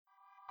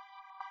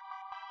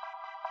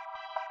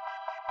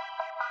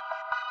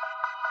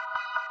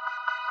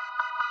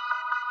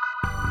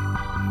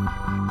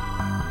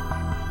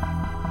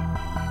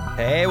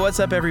Hey, what's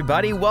up,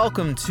 everybody?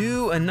 Welcome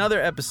to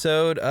another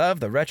episode of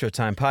the Retro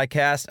Time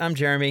Podcast. I'm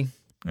Jeremy.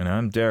 And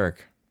I'm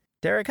Derek.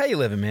 Derek, how you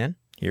living, man?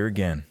 Here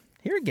again.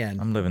 Here again.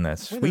 I'm living that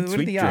sweet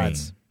dream.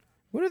 Odds?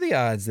 What are the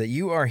odds that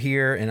you are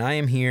here and I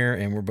am here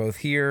and we're both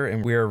here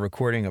and we're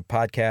recording a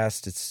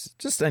podcast? It's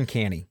just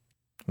uncanny.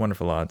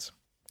 Wonderful odds.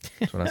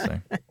 That's what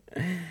I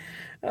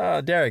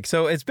say. Derek,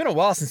 so it's been a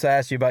while since I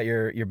asked you about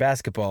your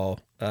basketball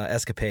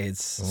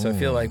escapades, so I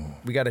feel like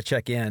we got to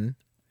check in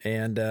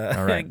and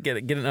right. get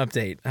an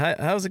update.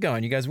 How's it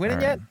going? You guys winning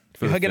Right. yet?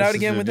 You hug it out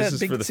again with that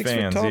big 6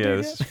 foot tall dude?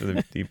 This is for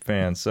the deep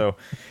fans. So,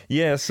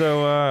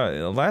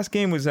 last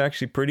game was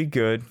actually pretty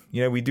good.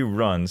 Yeah, we do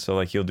runs, so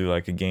like you'll do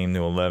like a game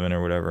to 11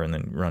 or whatever and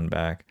then run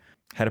back.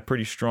 Had a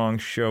pretty strong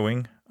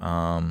showing.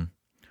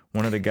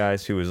 One of the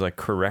guys who was like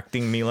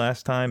correcting me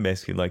last time,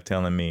 basically like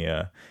telling me,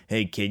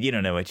 hey kid, you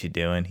don't know what you're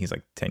doing. He's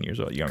like 10 years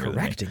old, younger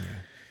Correcting than me.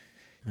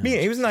 you?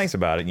 Yeah, he was nice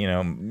about it,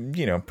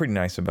 pretty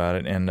nice about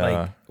it. And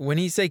like, when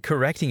he say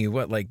correcting you,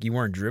 what, like you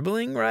weren't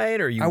dribbling right,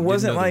 or you? I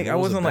wasn't like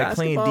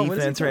playing basketball?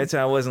 defense right,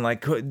 so I wasn't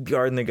like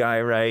guarding the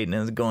guy right, and it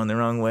was going the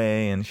wrong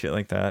way and shit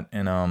like that.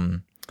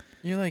 And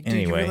you're like, dude,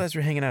 anyway. you realize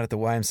we're hanging out at the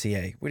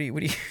YMCA? What do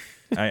you?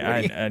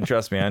 I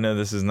trust me, I know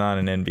this is not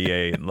an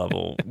NBA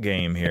level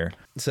game here.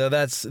 So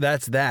that's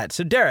that.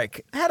 So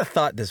Derek, I had a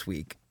thought this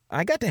week.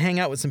 I got to hang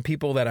out with some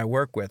people that I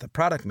work with, a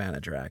product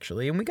manager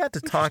actually, and we got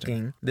to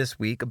talking this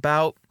week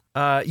about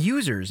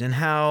users and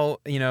how,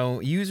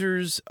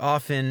 users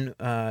often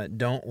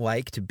don't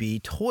like to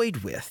be toyed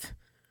with,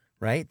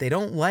 right? They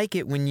don't like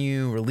it when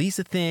you release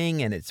a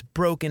thing and it's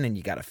broken and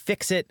you got to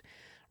fix it,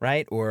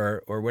 right?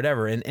 Or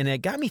whatever. And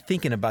it got me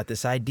thinking about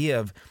this idea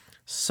of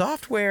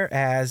software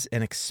as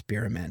an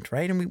experiment,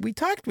 right? And we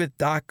talked with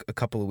Doc a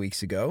couple of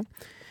weeks ago.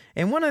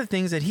 And one of the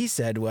things that he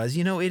said was,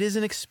 it is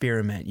an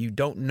experiment. You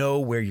don't know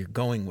where you're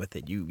going with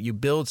it. You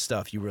build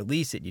stuff, you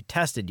release it, you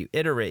test it, you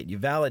iterate, you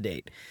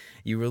validate,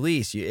 you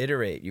release, you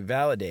iterate, you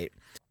validate.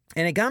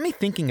 And it got me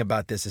thinking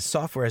about this as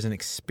software as an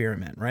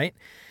experiment, right?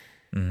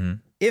 Mm-hmm.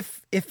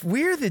 If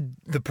we're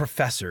the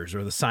professors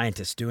or the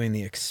scientists doing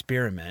the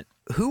experiment,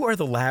 who are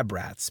the lab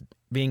rats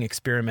being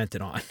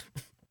experimented on?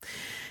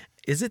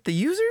 Is it the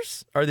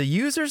users? Are the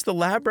users the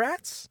lab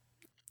rats?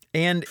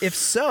 And if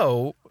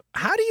so,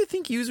 how do you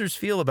think users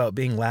feel about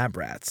being lab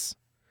rats?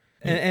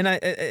 And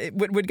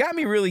what got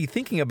me really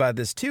thinking about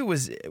this too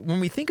was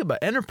when we think about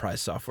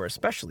enterprise software,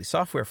 especially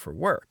software for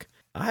work,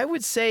 I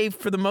would say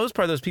for the most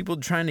part, those people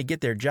trying to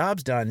get their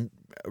jobs done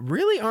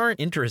really aren't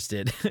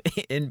interested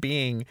in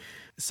being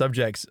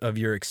subjects of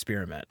your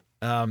experiment.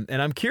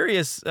 And I'm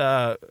curious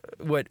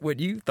what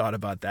you thought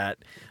about that.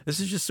 This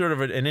is just sort of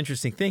an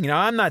interesting thing. Now,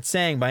 I'm not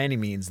saying by any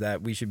means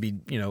that we should be,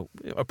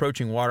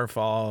 approaching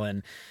waterfall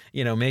and,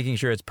 making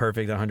sure it's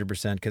perfect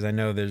 100%, because I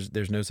know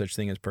there's no such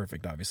thing as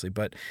perfect, obviously.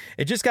 But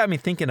it just got me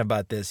thinking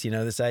about this,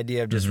 this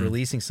idea of just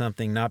releasing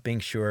something, not being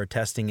sure,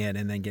 testing it,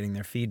 and then getting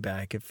their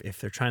feedback. If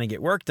they're trying to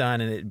get work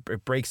done and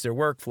it breaks their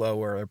workflow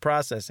or their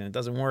process and it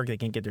doesn't work, they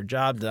can't get their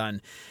job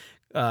done.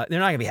 They're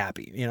not going to be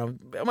happy,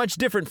 much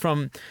different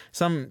from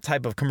some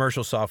type of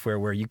commercial software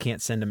where you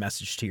can't send a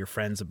message to your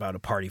friends about a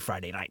party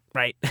Friday night,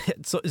 right?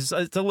 It's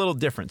a little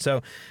different.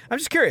 So I'm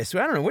just curious. I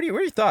don't know. What are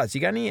your thoughts?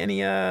 You got any,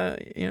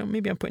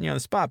 maybe I'm putting you on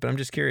the spot, but I'm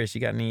just curious.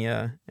 You got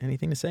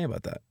anything to say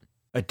about that?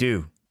 I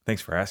do.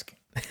 Thanks for asking.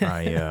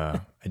 I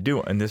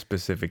do in this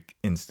specific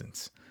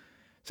instance.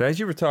 So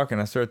as you were talking,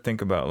 I started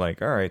thinking about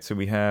all right, so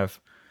we have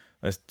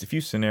a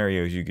few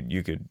scenarios you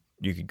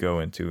could go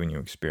into when you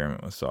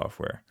experiment with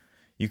software.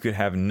 You could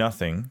have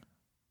nothing,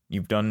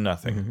 you've done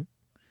nothing,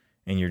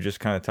 and you're just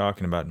kind of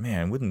talking about,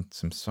 man, wouldn't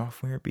some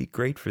software be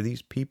great for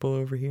these people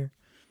over here?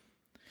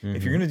 Mm-hmm.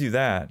 If you're going to do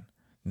that,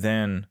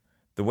 then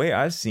the way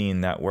I've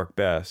seen that work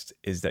best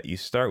is that you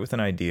start with an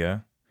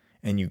idea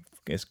and you,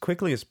 as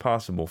quickly as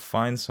possible,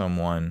 find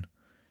someone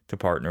to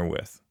partner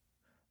with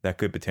that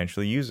could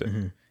potentially use it.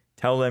 Mm-hmm.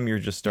 Tell them you're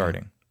just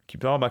starting.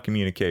 Keep it all about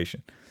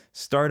communication.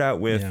 Start out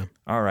with,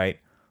 all right,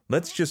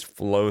 let's just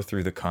flow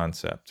through the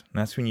concept. And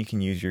that's when you can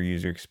use your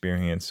user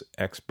experience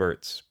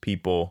experts,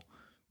 people,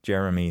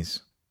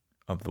 Jeremys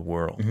of the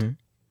world.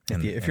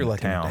 Mm-hmm. If you're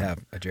lucky enough to have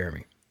a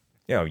Jeremy.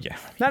 Oh, yeah.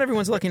 Not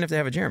everyone's lucky enough to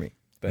have a Jeremy.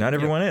 But not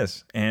everyone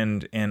is.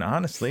 And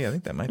honestly, I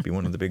think that might be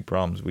one of the big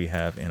problems we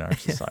have in our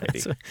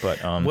society. But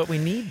what we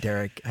need,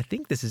 Derek, I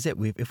think this is it.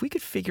 If we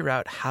could figure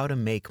out how to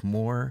make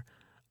more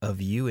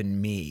of you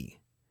and me,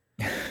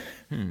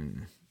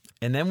 and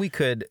then we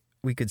could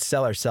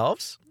sell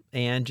ourselves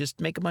and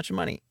just make a bunch of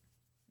money.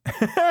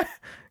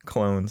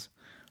 Clones.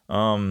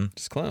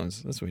 Just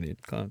clones. That's what we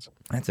need. Clones.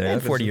 That's it.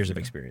 And 40 years of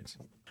experience.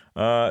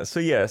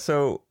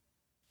 So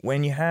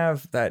when you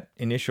have that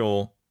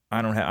initial,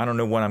 I don't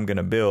know what I'm going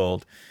to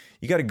build,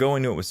 you got to go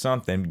into it with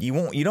something.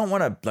 You don't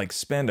want to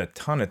spend a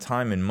ton of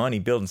time and money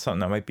building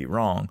something that might be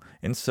wrong.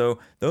 And so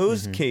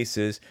those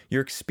cases,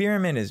 your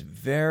experiment is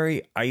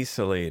very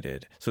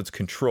isolated. So it's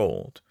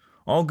controlled.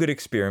 All good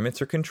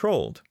experiments are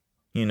controlled,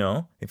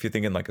 if you're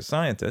thinking like a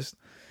scientist.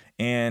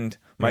 And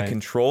my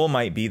control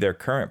might be their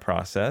current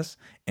process,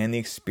 and the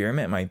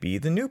experiment might be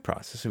the new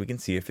process, so we can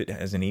see if it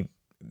has any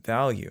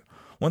value.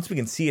 Once we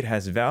can see it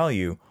has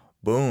value,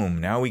 boom,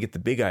 now we get the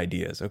big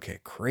ideas. Okay,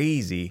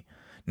 crazy.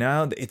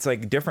 Now it's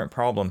like different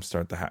problems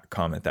start to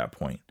come at that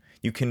point.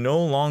 You can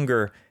no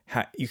longer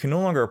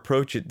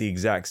approach it the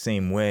exact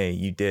same way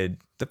you did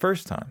the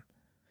first time,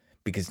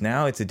 because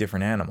now it's a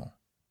different animal.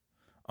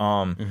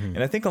 And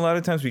I think a lot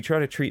of times we try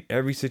to treat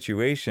every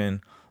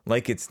situation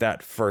like it's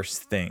that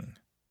first thing,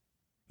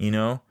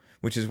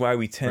 which is why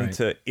we tend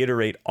to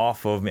iterate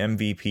off of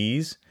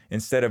MVPs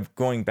instead of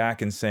going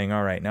back and saying,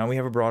 all right, now we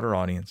have a broader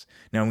audience.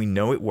 Now we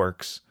know it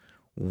works.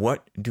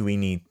 What do we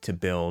need to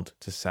build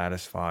to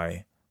satisfy,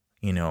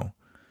 we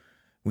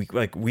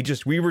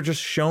were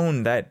just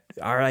shown that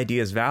our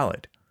idea is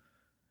valid.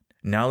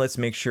 Now let's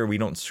make sure we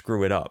don't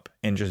screw it up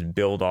and just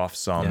build off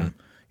some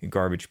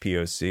garbage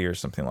POC or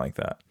something like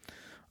that.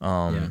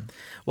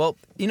 Well,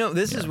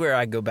 this is where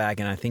I go back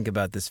and I think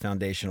about this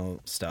foundational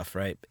stuff,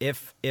 right?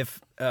 If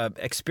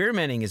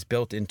experimenting is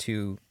built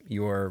into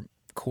your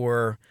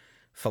core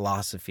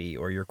philosophy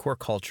or your core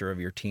culture of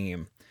your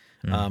team,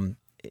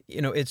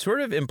 it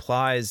sort of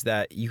implies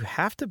that you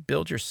have to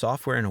build your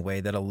software in a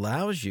way that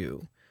allows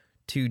you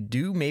to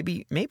do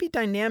maybe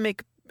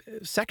dynamic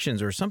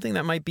sections or something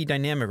that might be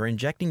dynamic, or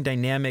injecting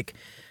dynamic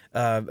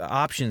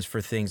options for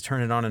things,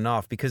 turn it on and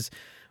off, because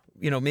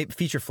maybe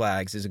feature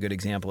flags is a good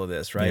example of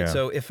this, right? Yeah.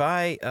 So if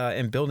I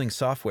am building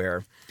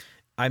software,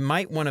 I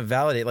might want to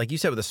validate, like you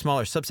said, with a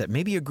smaller subset,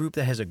 maybe a group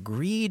that has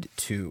agreed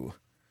to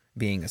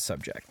being a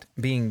subject,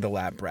 being the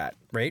lab rat,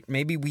 right?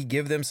 Maybe we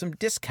give them some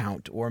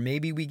discount, or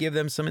maybe we give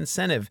them some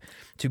incentive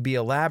to be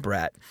a lab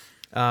rat.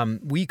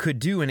 We could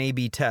do an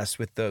A/B test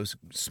with those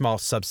small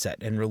subset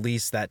and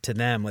release that to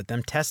them, let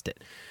them test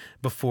it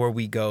before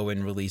we go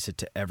and release it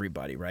to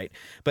everybody, right?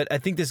 But I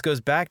think this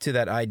goes back to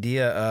that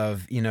idea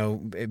of,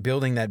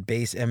 building that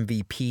base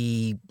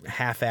MVP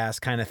half-ass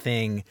kind of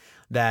thing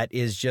that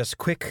is just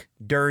quick,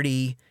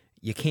 dirty.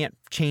 You can't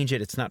change it.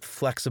 It's not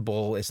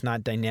flexible. It's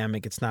not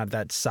dynamic. It's not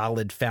that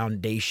solid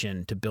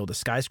foundation to build a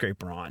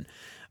skyscraper on.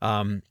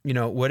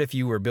 What if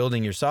you were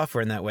building your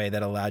software in that way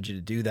that allowed you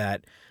to do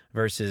that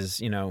versus,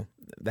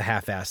 the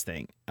half-ass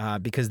thing?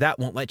 Because that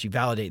won't let you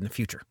validate in the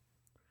future,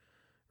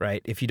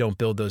 right? If you don't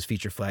build those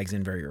feature flags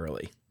in very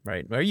early,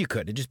 right? Or you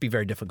could. It'd just be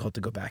very difficult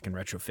to go back and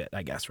retrofit,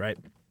 I guess, right?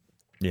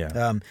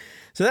 Yeah.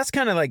 So that's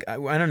kind of like,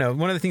 I don't know.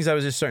 One of the things I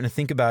was just starting to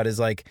think about is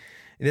like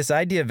this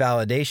idea of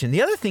validation.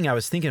 The other thing I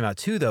was thinking about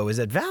too, though, is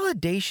that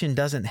validation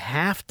doesn't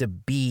have to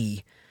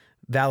be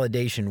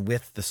validation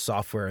with the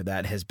software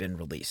that has been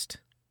released,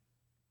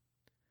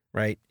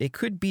 right? It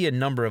could be a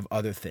number of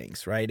other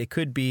things, right? It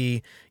could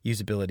be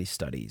usability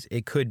studies.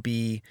 It could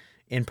be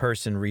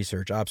in-person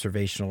research,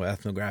 observational,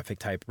 ethnographic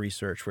type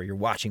research where you're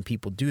watching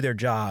people do their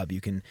job.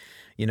 You can,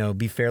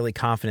 be fairly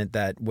confident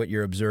that what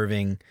you're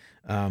observing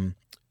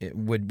it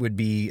would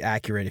be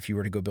accurate if you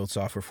were to go build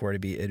software for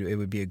it. It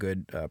would be a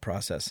good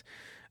process,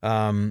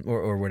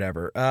 or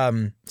whatever.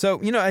 So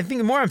I think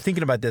the more I'm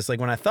thinking about this,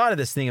 like when I thought of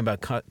this thing about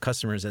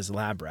customers as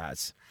lab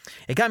rats,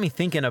 it got me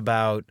thinking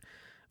about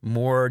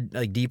more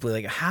like deeply,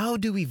 like how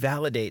do we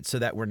validate so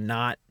that we're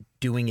not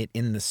doing it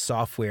in the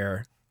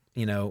software,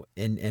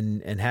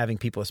 and having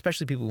people,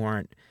 especially people who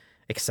aren't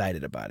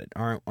excited about it,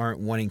 aren't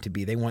wanting to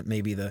be. They want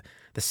maybe the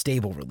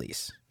stable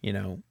release,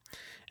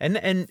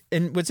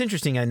 And what's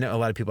interesting, I know a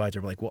lot of people out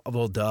there are like,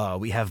 well, duh,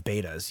 we have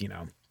betas,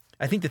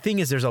 I think the thing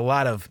is there's a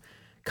lot of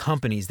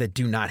companies that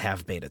do not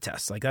have beta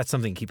tests. Like that's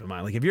something to keep in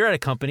mind. Like if you're at a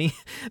company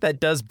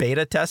that does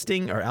beta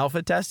testing or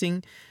alpha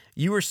testing,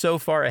 you are so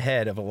far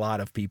ahead of a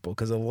lot of people,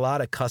 because a lot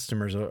of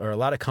customers or a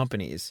lot of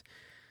companies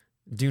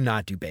do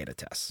not do beta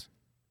tests.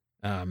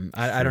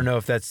 I don't know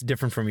if that's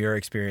different from your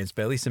experience,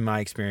 but at least in my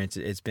experience,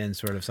 it's been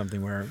sort of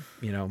something where,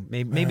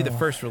 maybe the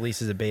first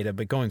release is a beta,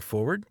 but going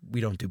forward,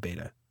 we don't do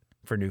beta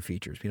for new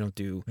features. We don't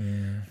do,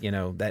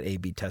 that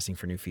A/B testing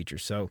for new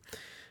features. So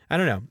I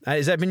don't know.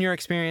 Has that been your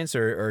experience,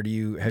 or have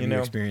you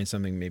experienced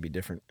something maybe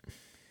different?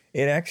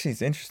 It actually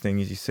is interesting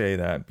as you say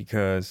that,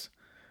 because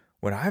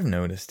what I've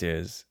noticed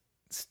is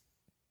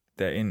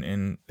that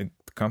in the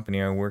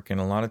company I work in,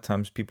 a lot of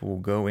times people will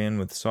go in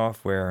with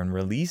software and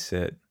release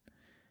it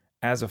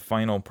as a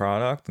final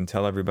product and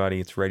tell everybody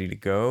it's ready to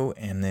go,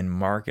 and then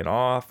mark it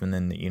off, and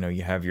then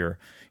you have your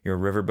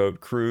riverboat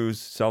cruise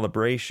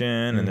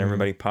celebration, and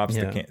everybody pops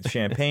the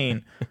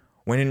champagne,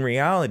 when in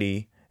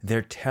reality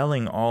they're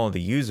telling all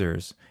the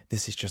users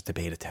this is just a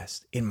beta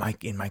test. It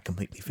might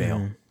completely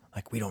fail.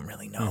 Like we don't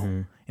really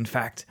know. In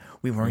fact,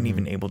 we weren't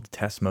even able to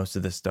test most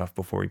of this stuff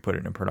before we put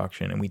it in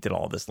production, and we did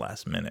all this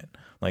last minute,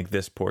 like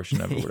this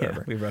portion of it,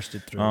 whatever. We rushed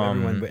it through.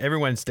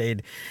 Everyone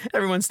stayed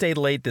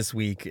late this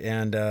week,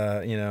 and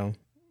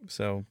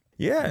so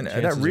yeah, and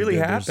that really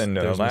happened.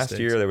 Last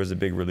year there was a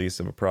big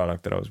release of a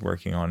product that I was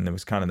working on, and it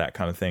was kind of that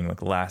kind of thing,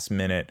 like last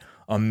minute,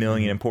 a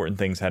million important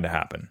things had to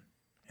happen,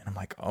 and I'm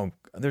like, oh,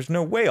 there's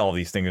no way all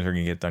these things are going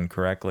to get done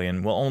correctly,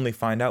 and we'll only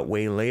find out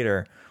way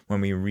later when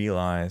we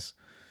realize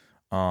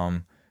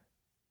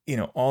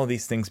all of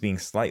these things being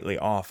slightly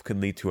off could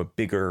lead to a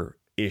bigger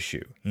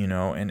issue,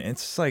 and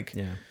it's like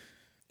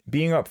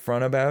being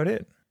upfront about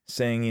it,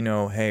 saying,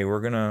 hey,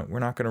 we're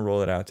not gonna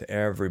roll it out to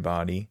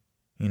everybody,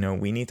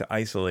 we need to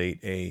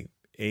isolate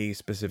a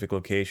specific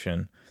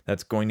location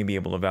that's going to be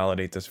able to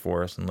validate this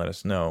for us and let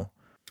us know.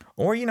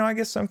 Or, I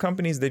guess some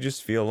companies, they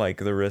just feel like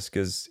the risk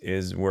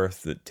is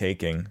worth the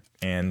taking,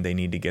 and they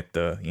need to get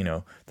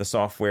the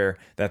software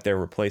that they're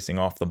replacing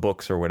off the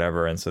books or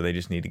whatever, and so they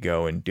just need to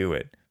go and do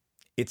it.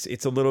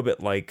 It's a little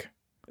bit like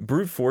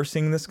brute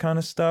forcing this kind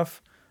of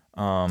stuff.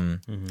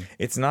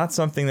 It's not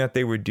something that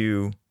they would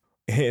do.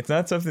 It's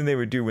not something they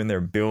would do when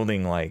they're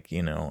building, like,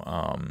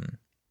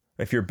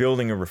 if you're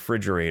building a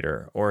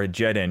refrigerator or a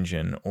jet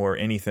engine or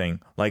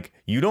anything, like,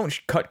 you don't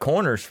cut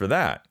corners for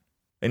that.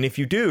 And if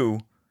you do,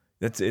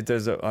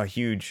 there's a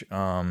huge,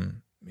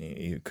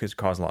 it could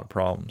cause a lot of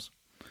problems.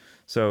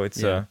 So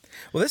it's well,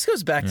 this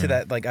goes back to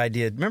that like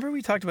idea. Remember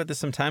we talked about this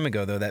some time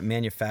ago, though, that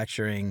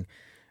manufacturing,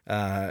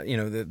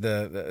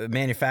 the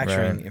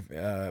manufacturing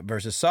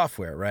versus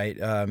software, right?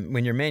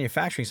 When you're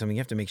manufacturing something, you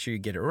have to make sure you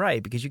get it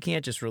right, because you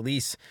can't just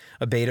release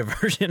a beta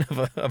version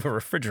of a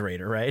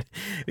refrigerator, right?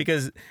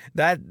 Because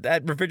that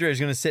refrigerator is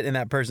going to sit in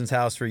that person's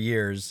house for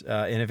years,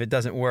 and if it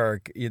doesn't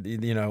work,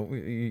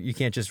 you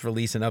can't just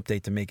release an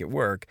update to make it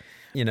work.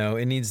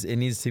 It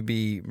needs to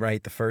be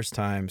right the first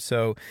time.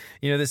 So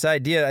this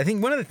idea, I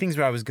think one of the things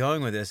where I was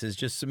going with this is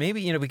just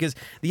maybe because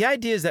the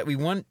idea is that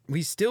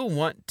we still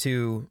want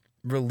to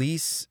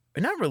release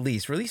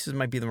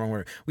might be the wrong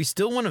word. We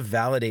still want to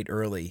validate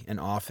early and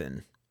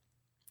often,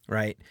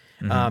 right?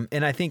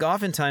 And I think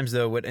oftentimes,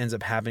 though, what ends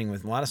up happening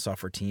with a lot of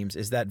software teams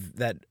is that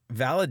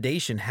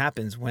validation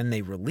happens when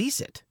they release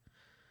it,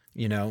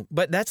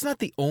 but that's not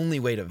the only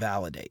way to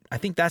validate. I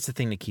think that's the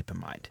thing to keep in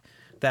mind,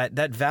 that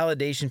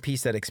validation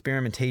piece, that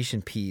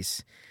experimentation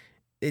piece,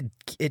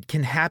 it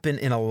can happen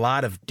in a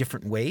lot of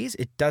different ways.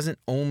 It doesn't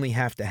only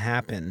have to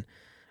happen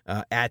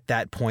at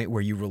that point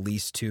where you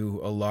release to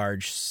a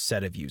large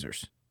set of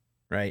users,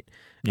 right?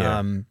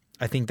 Yeah.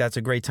 I think that's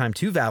a great time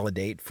to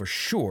validate for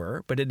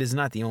sure, but it is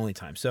not the only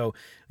time. So,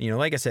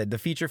 like I said, the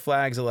feature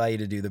flags allow you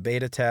to do the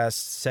beta tests,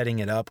 setting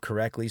it up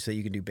correctly so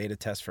you can do beta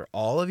tests for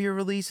all of your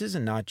releases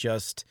and not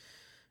just,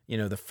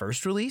 the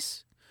first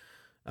release.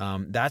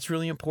 That's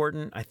really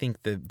important. I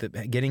think the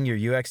getting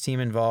your UX team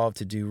involved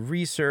to do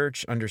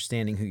research,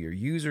 understanding who your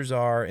users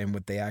are and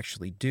what they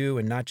actually do,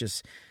 and not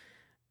just,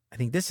 I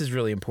think this is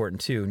really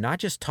important too, not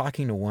just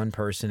talking to one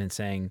person and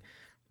saying,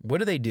 what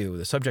do they do?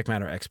 The subject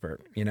matter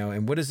expert,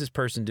 and what does this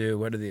person do?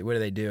 What do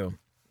they do?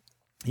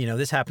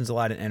 This happens a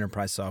lot in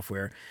enterprise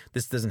software.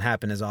 This doesn't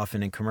happen as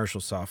often in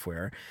commercial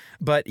software.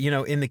 But,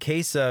 in the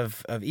case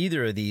of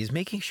either of these,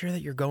 making sure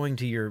that you're going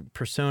to your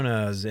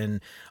personas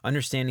and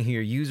understanding who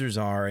your users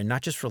are and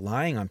not just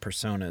relying on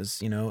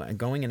personas, and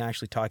going and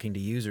actually talking to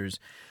users,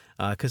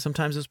 because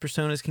sometimes those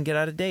personas can get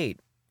out of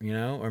date.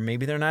 Or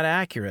maybe they're not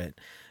accurate,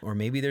 or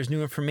maybe there's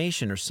new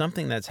information or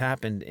something that's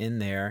happened in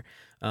there,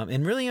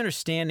 and really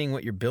understanding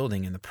what you're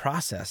building and the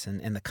process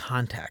and the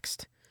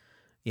context.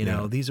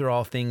 These are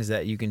all things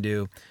that you can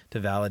do to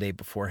validate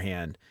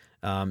beforehand,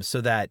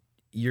 so that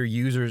your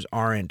users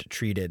aren't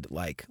treated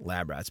like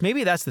lab rats.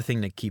 Maybe that's the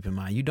thing to keep in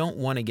mind. You don't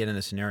want to get in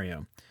a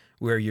scenario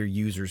where your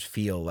users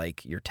feel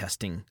like you're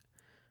testing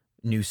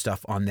new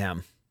stuff on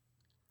them,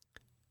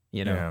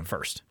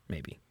 first,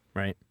 maybe,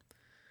 right?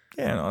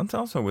 Yeah, and it's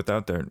also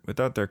without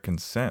their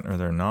consent or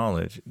their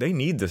knowledge. They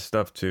need this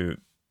stuff to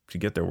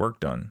get their work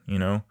done,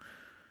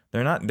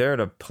 They're not there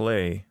to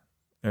play.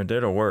 They're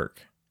there to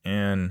work.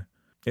 And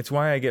it's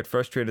why I get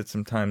frustrated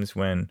sometimes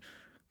when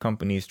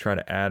companies try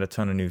to add a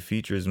ton of new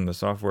features and the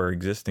software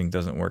existing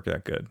doesn't work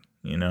that good.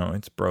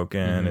 It's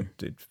broken,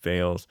 it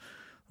fails.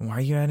 Why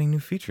are you adding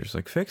new features?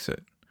 Like, fix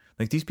it.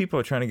 Like, these people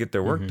are trying to get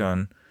their work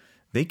done.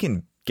 They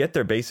can get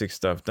their basic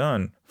stuff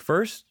done.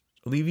 First,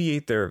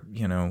 alleviate their,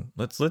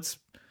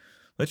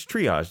 let's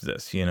triage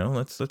this,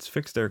 let's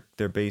fix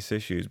their base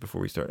issues before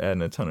we start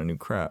adding a ton of new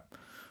crap.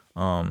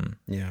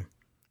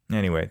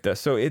 Anyway,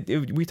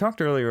 we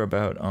talked earlier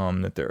about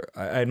that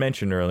I had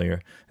mentioned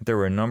earlier that there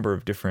were a number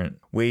of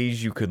different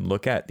ways you could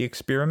look at the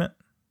experiment.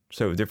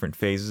 So different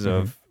phases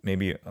of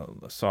maybe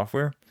a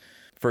software.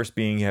 First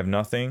being you have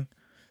nothing.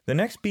 The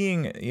next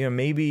being,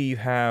 maybe you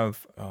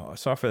have a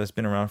software that's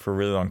been around for a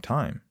really long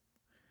time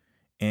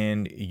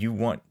and you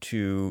want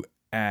to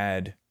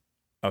add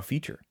a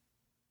feature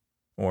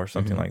or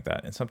something like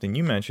that. And something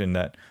you mentioned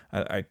that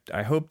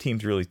I hope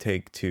teams really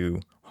take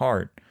to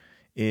heart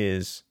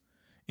is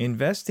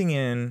investing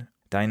in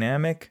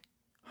dynamic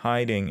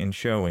hiding and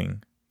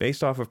showing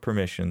based off of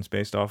permissions,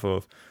 based off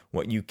of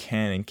what you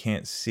can and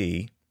can't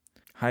see,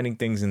 hiding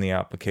things in the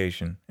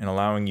application and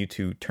allowing you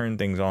to turn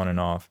things on and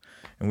off.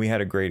 And we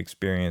had a great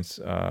experience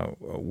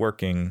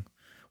working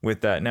with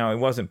that. Now, it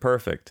wasn't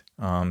perfect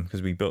because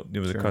it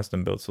was a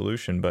custom built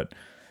solution, but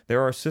there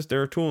are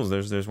tools.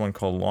 There's one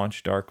called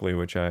Launch Darkly,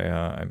 which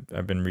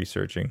I've been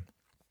researching.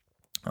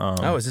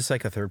 Is this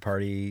like a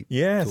third-party?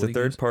 Yeah, it's a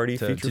third-party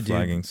feature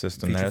flagging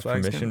system that has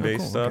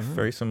permission-based stuff,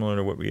 very similar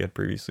to what we had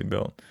previously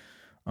built.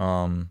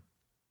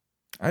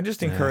 I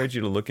just encourage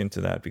you to look into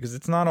that because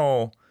it's not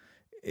all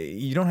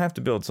you don't have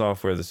to build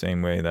software the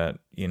same way that,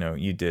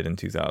 you did in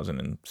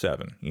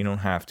 2007. You don't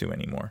have to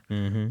anymore.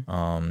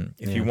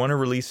 If you want to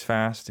release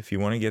fast, if you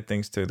want to get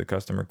things to the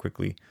customer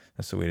quickly,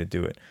 that's the way to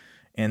do it.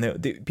 And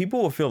the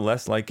people will feel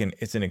less like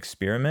it's an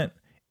experiment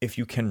if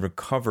you can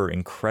recover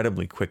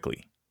incredibly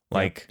quickly.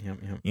 Like,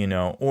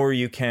 or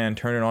you can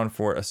turn it on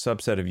for a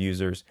subset of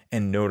users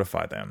and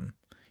notify them,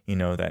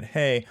 that,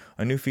 hey,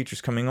 a new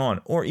feature's coming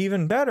on. Or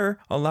even better,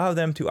 allow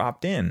them to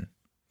opt in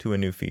to a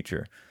new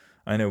feature.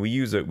 I know we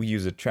use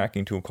a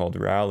tracking tool called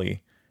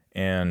Rally,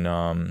 and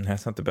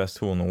that's not the best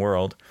tool in the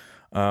world,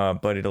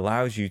 but it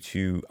allows you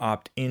to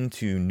opt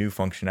into new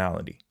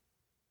functionality.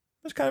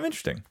 That's kind of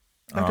interesting.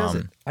 How does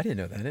it? I didn't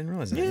know that. I didn't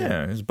realize that.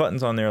 Yeah, there's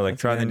buttons on there like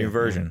try the new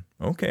version.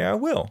 Yeah. Okay, I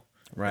will.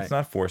 Right. It's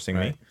not forcing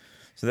me.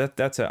 So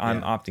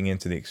I'm opting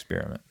into the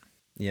experiment.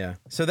 Yeah.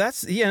 So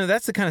that's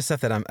the kind of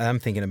stuff that I'm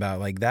thinking about,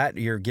 like that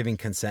you're giving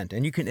consent,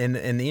 and you can and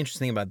the interesting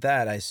thing about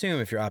that, I assume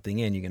if you're opting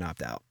in, you can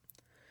opt out.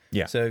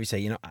 Yeah. So if you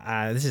say,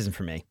 this isn't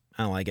for me,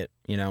 I don't like it,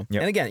 Yep.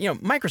 And again,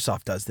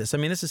 Microsoft does this. I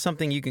mean, this is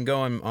something you can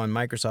go on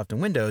Microsoft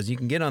and Windows. You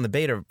can get on the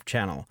beta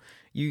channel.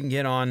 You can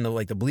get on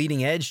the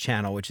bleeding edge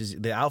channel, which is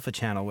the alpha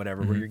channel,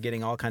 whatever, where you're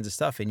getting all kinds of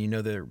stuff, and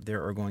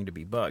there are going to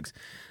be bugs.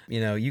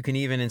 You can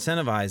even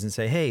incentivize and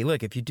say, hey,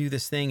 look, if you do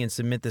this thing and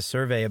submit this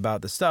survey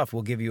about the stuff,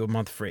 we'll give you a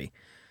month free.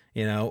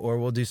 Or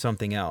we'll do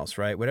something else,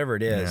 right? Whatever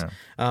it is.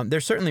 Yeah.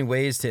 There's certainly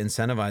ways to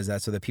incentivize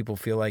that so that people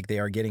feel like they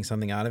are getting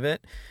something out of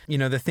it.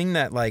 The thing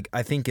that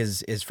I think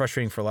is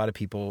frustrating for a lot of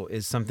people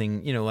is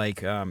something,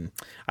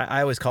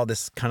 I always call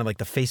this kind of like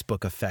the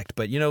Facebook effect,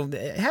 but,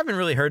 I haven't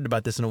really heard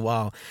about this in a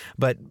while,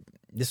 but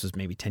this was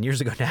maybe 10 years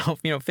ago now.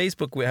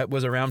 Facebook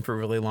was around for a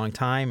really long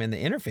time, and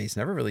the interface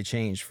never really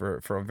changed for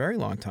a very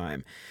long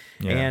time.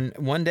 Yeah. And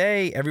one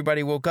day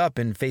everybody woke up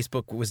and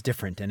Facebook was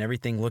different and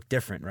everything looked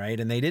different, right?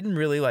 And they didn't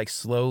really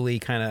slowly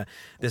kind of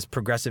this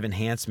progressive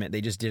enhancement. They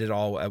just did it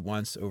all at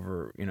once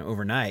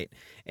overnight.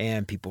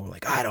 And people were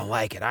like, I don't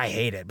like it. I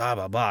hate it, blah,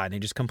 blah, blah. And they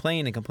just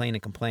complained and complained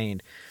and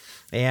complained.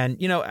 And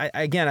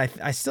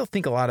I still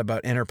think a lot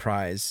about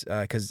enterprise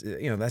because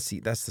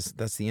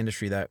that's the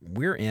industry that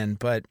we're in.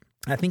 But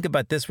I think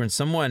about this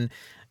when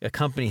a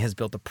company has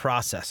built a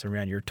process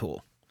around your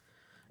tool,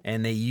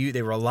 and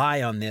they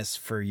rely on this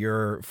for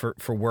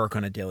work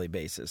on a daily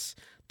basis.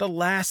 The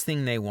last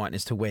thing they want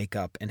is to wake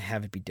up and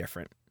have it be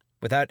different,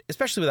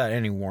 especially without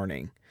any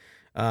warning.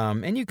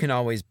 And you can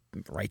always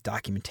write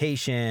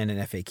documentation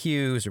and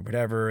FAQs or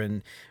whatever,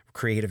 and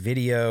create a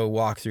video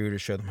walkthrough to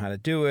show them how to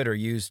do it, or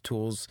use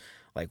tools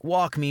like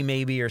WalkMe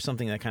maybe, or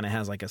something that kind of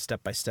has like a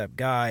step-by-step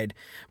guide.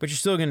 But you're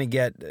still going to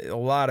get a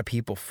lot of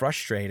people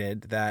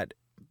frustrated that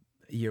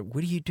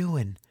what are you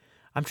doing?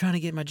 I'm trying to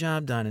get my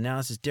job done, and now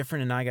this is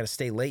different, and now I got to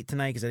stay late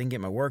tonight because I didn't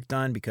get my work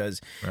done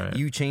because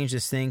you changed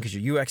this thing because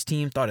your UX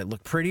team thought it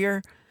looked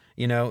prettier.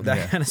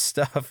 That kind of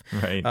stuff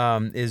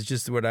is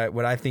just what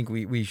I think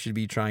we should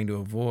be trying to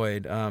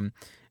avoid.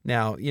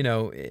 Now,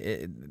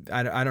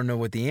 I don't know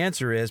what the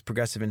answer is.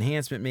 Progressive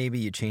enhancement, maybe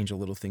you change a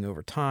little thing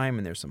over time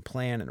and there's some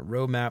plan and a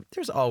roadmap.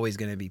 There's always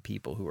going to be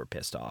people who are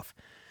pissed off,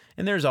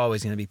 and there's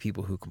always going to be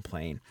people who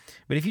complain.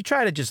 But if you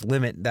try to just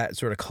limit that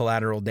sort of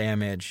collateral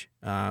damage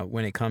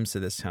when it comes to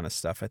this kind of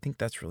stuff, I think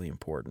that's really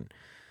important.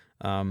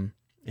 And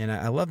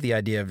I love the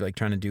idea of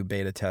trying to do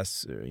beta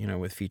tests,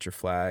 with feature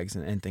flags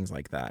and things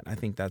like that. I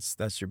think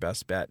that's your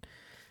best bet.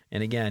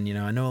 And again,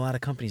 I know a lot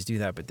of companies do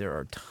that, but there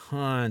are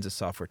tons of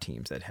software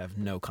teams that have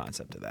no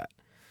concept of that.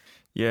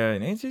 Yeah,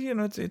 and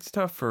it's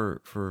tough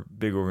for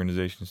big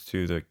organizations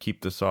too to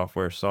keep the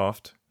software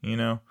soft,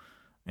 and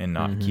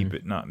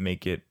not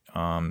make it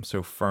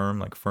so firm,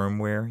 like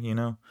firmware.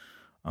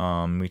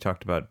 We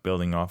talked about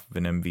building off of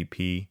an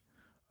MVP.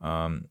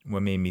 What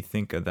made me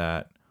think of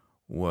that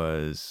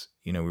was,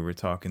 we were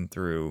talking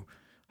through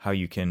how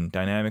you can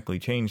dynamically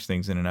change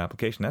things in an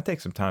application. That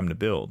takes some time to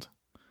build.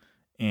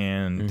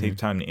 And take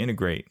time to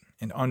integrate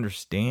and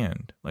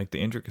understand the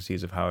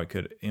intricacies of how it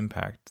could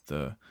impact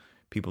the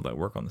people that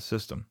work on the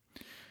system.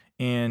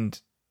 And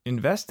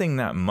investing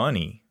that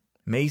money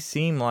may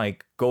seem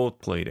like gold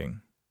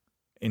plating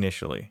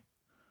initially,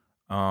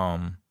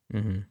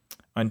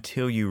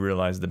 until you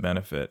realize the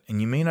benefit. And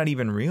you may not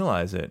even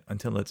realize it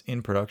until it's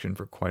in production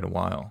for quite a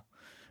while.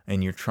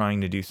 And you're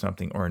trying to do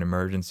something, or an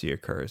emergency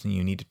occurs and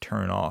you need to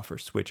turn off or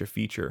switch a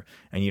feature,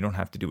 and you don't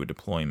have to do a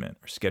deployment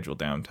or schedule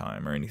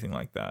downtime or anything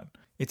like that.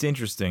 It's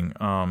interesting,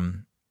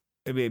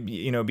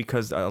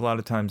 because a lot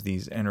of times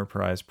these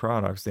enterprise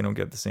products, they don't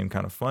get the same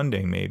kind of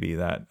funding maybe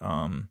that,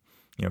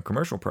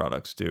 commercial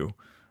products do.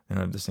 They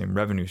don't have the same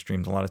revenue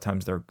streams. A lot of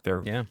times they're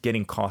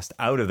getting cost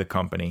out of the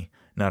company,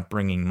 not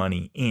bringing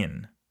money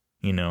in,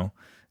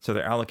 So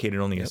they're allocated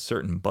only a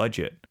certain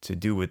budget to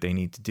do what they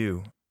need to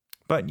do.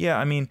 But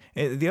yeah,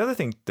 the other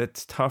thing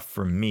that's tough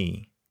for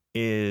me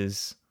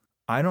is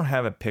I don't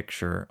have a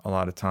picture a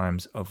lot of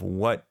times of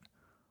what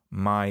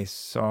my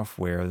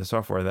software, the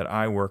software that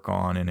I work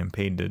on and am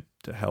paid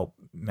to help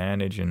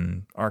manage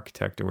and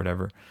architect or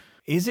whatever,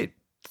 is it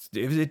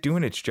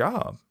doing its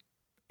job?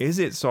 Is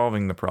it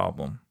solving the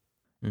problem?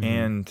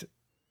 And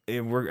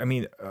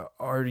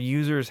are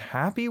users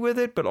happy with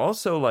it? But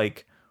also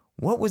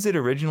what was it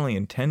originally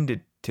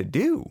intended to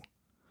do?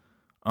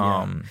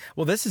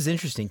 Well, this is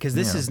interesting because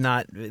this is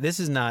not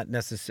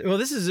necessarily. Well,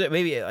 this is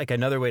maybe like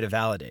another way to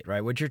validate,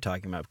 right? What you're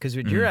talking about, because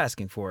what you're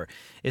asking for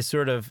is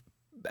sort of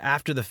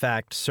after the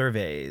fact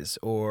surveys,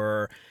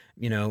 or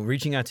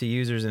reaching out to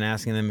users and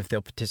asking them if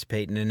they'll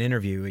participate in an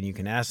interview, and you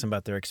can ask them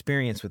about their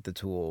experience with the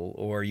tool,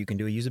 or you can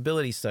do a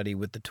usability study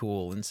with the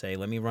tool and say,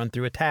 let me run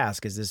through a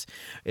task. Is this,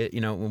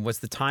 what's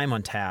the time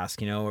on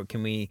task? Or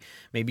can we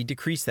maybe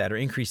decrease that or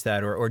increase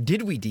that, or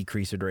did we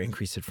decrease it or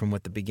increase it from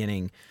what the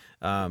beginning,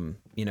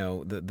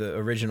 the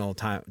original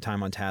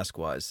time on task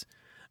was?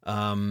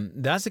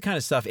 That's the kind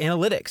of stuff.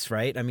 Analytics,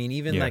 right? I mean,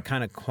 even that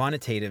kind of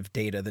quantitative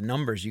data, the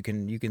numbers, you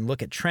can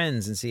look at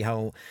trends and see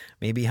how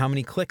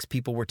many clicks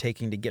people were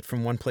taking to get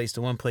from one place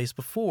to one place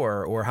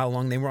before, or how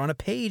long they were on a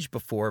page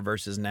before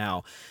versus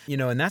now,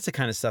 and that's the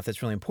kind of stuff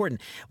that's really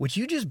important. What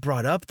you just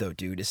brought up though,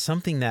 dude, is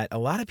something that a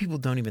lot of people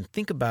don't even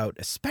think about,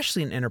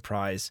 especially in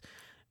enterprise,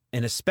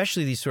 and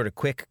especially these sort of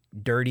quick,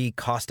 dirty,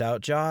 cost out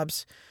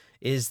jobs.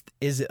 Is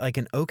it like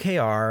an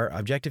OKR,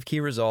 objective key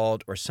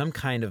result, or some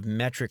kind of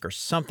metric or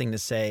something to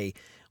say,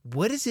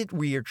 what is it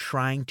we are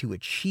trying to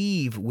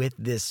achieve with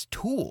this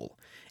tool?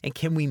 And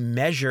can we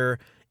measure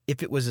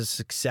if it was a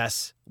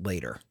success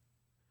later?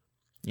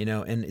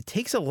 And it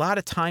takes a lot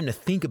of time to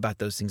think about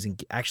those things and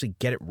actually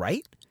get it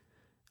right.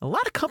 A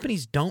lot of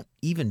companies don't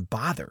even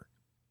bother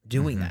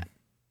doing that,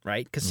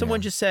 right? Because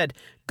someone just said,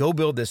 go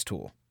build this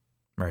tool.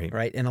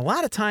 Right. And a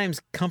lot of times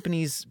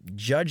companies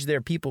judge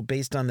their people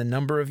based on the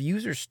number of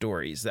user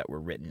stories that were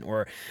written,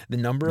 or the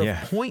number of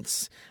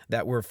points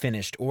that were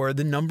finished, or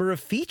the number of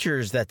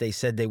features that they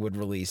said they would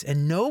release.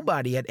 And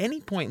nobody at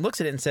any point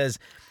looks at it and says,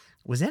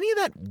 was any of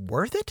that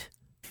worth it?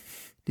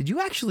 Did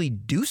you actually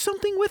do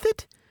something with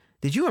it?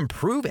 Did you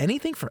improve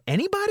anything for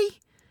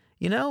anybody?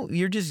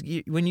 You're just,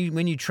 when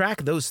you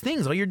track those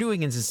things, all you're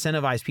doing is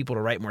incentivize people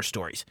to write more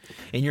stories,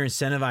 and you're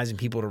incentivizing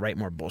people to write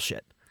more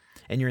bullshit.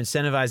 And you're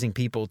incentivizing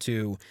people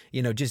to,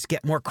 just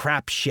get more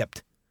crap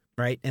shipped,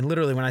 right? And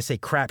literally when I say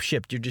crap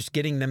shipped, you're just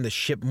getting them to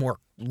ship more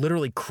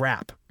literally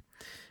crap,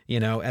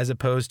 as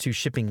opposed to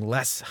shipping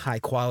less high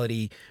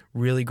quality,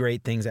 really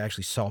great things that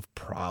actually solve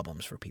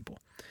problems for people.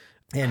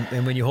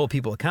 And when you hold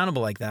people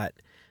accountable like that,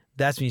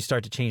 that's when you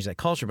start to change that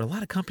culture. But a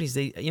lot of companies,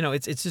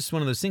 it's just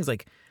one of those things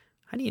like,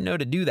 how do you know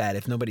to do that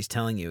if nobody's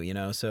telling you,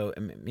 So,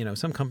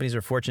 some companies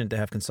are fortunate to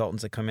have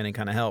consultants that come in and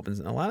kind of help, and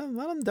a lot of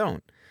them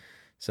don't.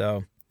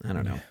 So, I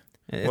don't know.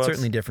 It's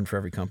certainly different for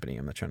every company.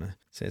 I'm not trying to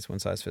say it's one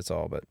size fits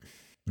all, but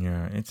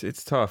yeah,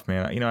 it's tough,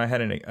 man. I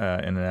had an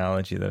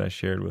analogy that I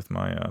shared with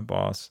my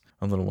boss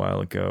a little while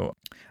ago.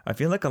 I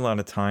feel like a lot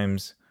of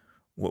times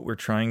what we're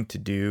trying to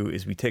do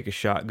is we take a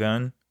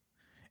shotgun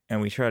and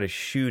we try to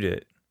shoot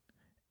it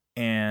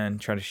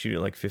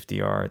like 50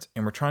 yards,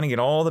 and we're trying to get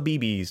all the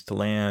BBs to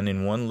land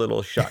in one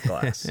little shot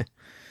glass,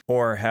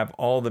 or have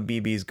all the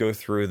BBs go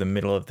through the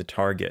middle of the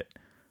target.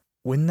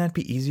 Wouldn't that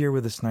be easier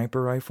with a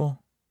sniper rifle?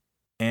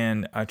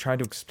 And I tried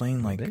to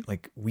explain,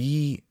 like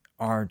we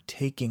are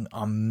taking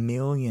a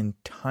million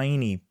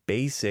tiny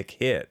basic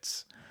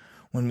hits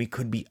when we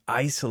could be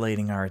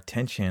isolating our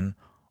attention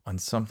on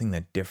something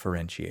that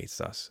differentiates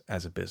us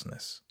as a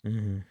business.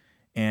 Mm-hmm.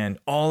 And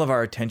all of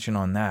our attention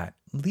on that.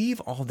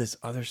 Leave all this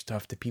other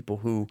stuff to people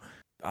who,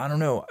 I don't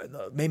know,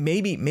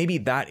 maybe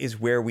that is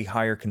where we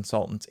hire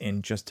consultants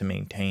in, just to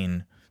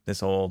maintain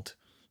this old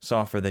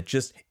software that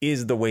just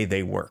is the way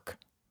they work.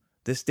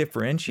 This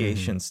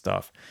differentiation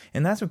stuff.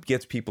 And that's what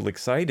gets people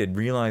excited,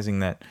 realizing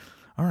that,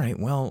 all right,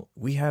 well,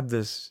 we have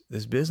this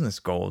business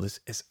goal,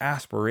 this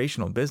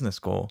aspirational business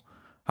goal.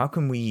 How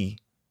can we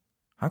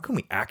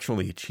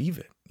actually achieve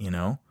it?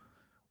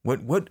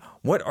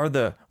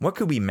 What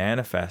could we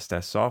manifest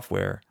as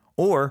software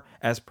or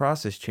as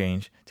process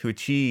change to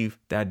achieve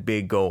that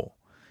big goal?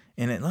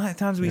 And a lot of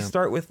times we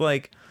start with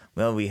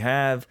we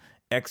have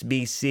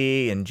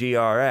XBC and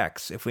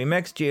GRX. If we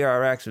mix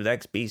GRX with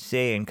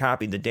XBC and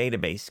copy the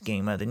database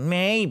schema, then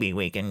maybe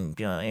we can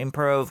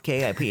improve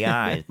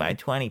KPIs by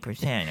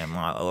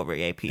 20% over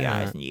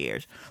APIs in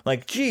years.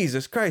 Like,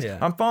 Jesus Christ,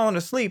 I'm falling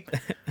asleep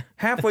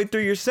halfway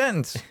through your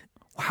sentence.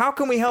 How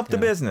can we help the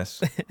business?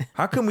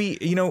 How can we,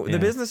 the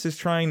business is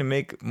trying to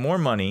make more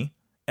money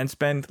and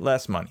spend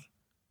less money.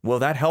 Will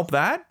that help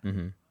that?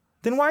 Mm-hmm.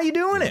 Then why are you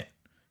doing it?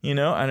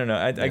 I don't know.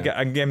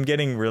 I'm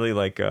getting really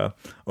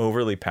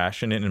overly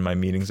passionate in my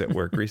meetings at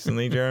work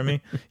recently,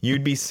 Jeremy.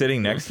 You'd be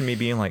sitting next to me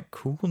being like,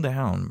 cool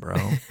down, bro.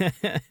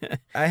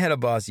 I had a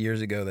boss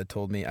years ago that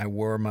told me I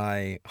wore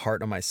my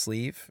heart on my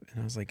sleeve. And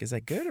I was like, is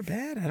that good or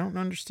bad? I don't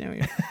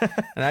understand.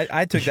 And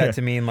I took that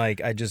to mean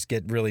I just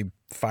get really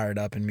fired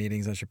up in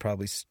meetings. I should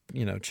probably,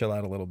 chill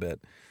out a little bit.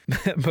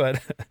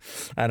 But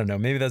I don't know.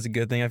 Maybe that's a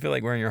good thing. I feel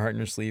like wearing your heart on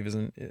your sleeve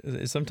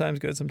is sometimes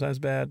good, sometimes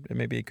bad.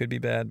 Maybe it could be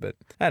bad, but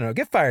I don't know.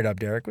 Get fired up,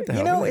 Derek. What the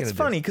hell? It's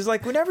funny because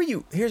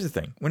here's the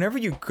thing. Whenever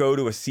you go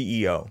to a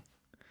CEO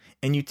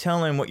and you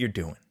tell him what you're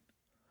doing,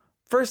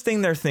 first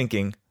thing they're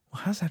thinking,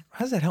 well, how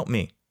does that help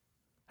me?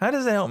 How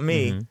does that help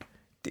me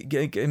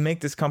to make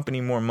this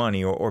company more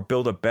money or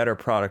build a better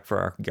product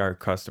for our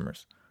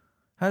customers?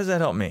 How does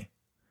that help me?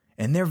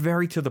 And they're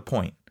very to the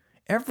point.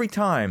 Every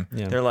time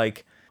Yeah. they're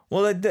like,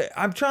 well,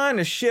 I'm trying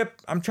to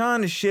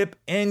ship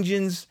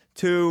engines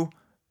to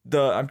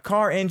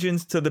car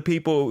engines to the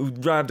people who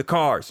drive the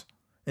cars,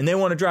 and they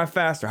want to drive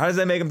faster. How does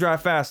that make them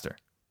drive faster?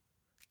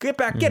 Get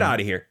out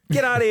of here.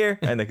 Get out of here.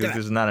 And this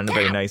is not a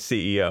very nice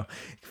CEO.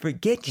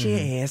 Get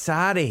your ass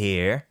out of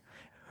here.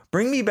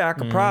 Bring me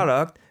back a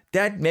product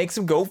that makes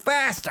them go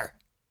faster.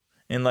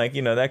 And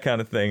that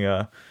kind of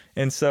thing.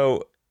 And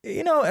so,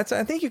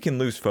 I think you can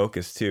lose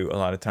focus too a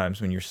lot of times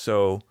when you're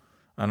so,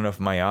 I don't know if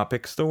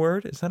myopic's the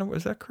word. Is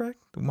that correct?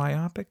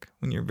 Myopic?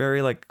 When you're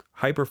very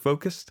hyper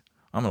focused?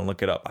 I'm going to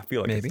look it up. I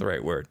feel like Maybe. it's the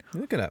right word.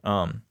 Look it up.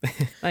 I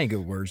ain't good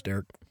with words,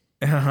 Derek.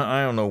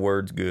 I don't know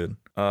words good.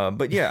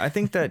 But yeah, I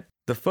think that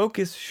the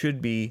focus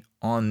should be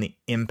on the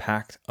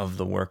impact of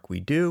the work we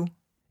do.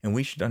 And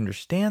we should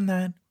understand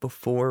that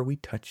before we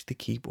touch the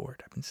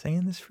keyboard. I've been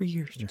saying this for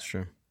years. That's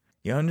true.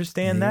 You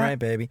understand that? Right,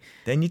 baby.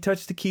 Then you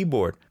touch the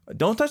keyboard.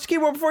 Don't touch the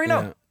keyboard before you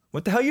know.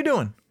 What the hell you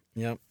doing?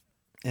 Yep.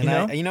 And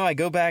I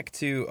go back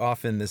to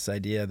often this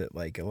idea that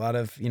a lot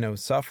of,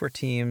 software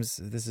teams,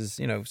 this is,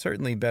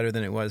 certainly better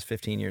than it was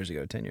 15 years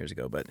ago, 10 years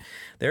ago, but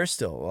there are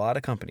still a lot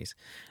of companies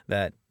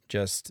that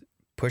just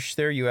push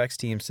their UX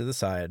teams to the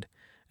side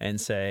and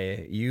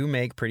say, you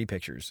make pretty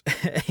pictures.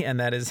 And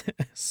that's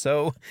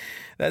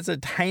a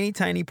tiny,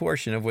 tiny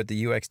portion of what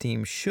the UX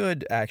team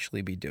should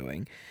actually be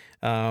doing.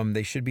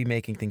 They should be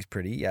making things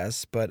pretty,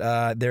 yes,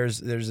 but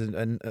there's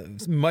a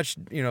much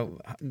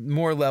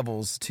more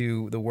levels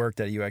to the work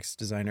that a UX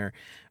designer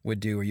would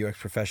do or UX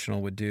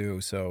professional would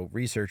do. So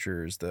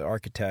researchers, the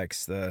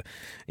architects, the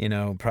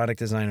product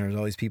designers,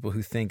 all these people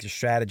who think,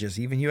 strategists,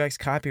 even UX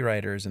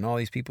copywriters, and all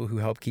these people who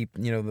help keep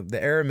the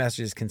error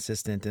messages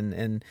consistent,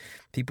 and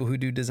people who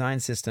do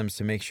design systems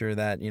to make sure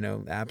that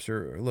apps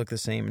look the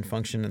same and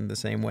function in the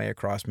same way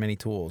across many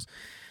tools.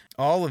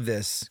 All of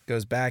this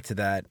goes back to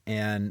that,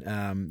 and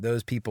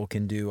those people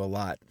can do a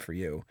lot for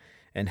you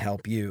and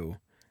help you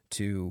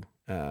to,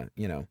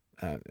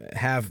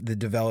 have the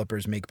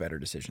developers make better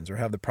decisions or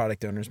have the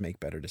product owners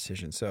make better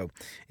decisions. So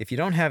if you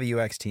don't have a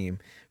UX team,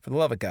 for the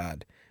love of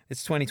God,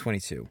 it's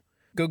 2022.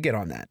 Go get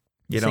on that.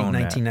 Get on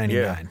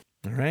 1999.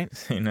 Yeah. All right?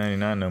 Ain't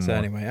 99 no more. So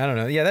anyway, I don't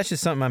know. Yeah, that's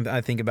just something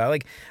I think about.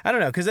 I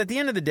don't know, because at the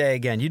end of the day,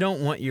 again, you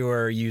don't want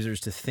your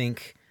users to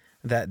think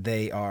that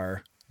they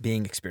are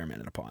being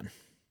experimented upon.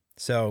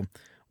 So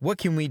what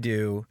can we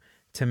do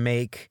to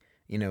make,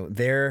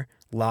 their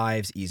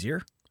lives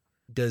easier?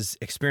 Does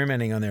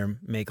experimenting on there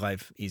make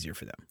life easier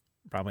for them?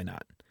 Probably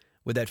not.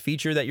 Would that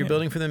feature that you're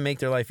building for them make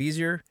their life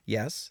easier?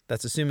 Yes.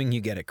 That's assuming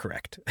you get it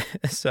correct.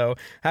 So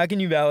how can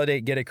you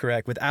get it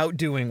correct without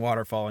doing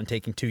waterfall and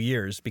taking 2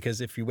 years? Because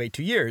if you wait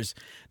 2 years,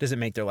 does it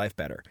make their life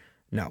better?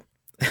 No.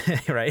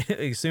 Right?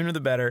 The sooner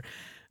the better.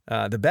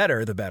 The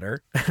better, the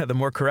better. The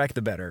more correct,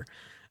 the better.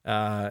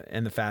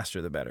 And the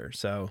faster, the better.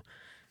 So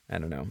I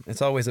don't know.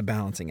 It's always a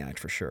balancing act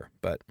for sure.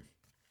 But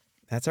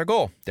that's our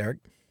goal, Derek.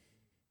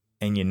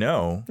 And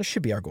this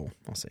should be our goal,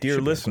 I'll say.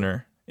 Dear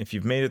listener, if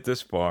you've made it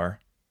this far,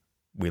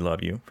 we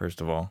love you,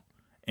 first of all,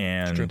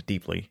 and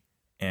deeply.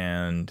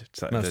 And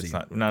it's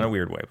not a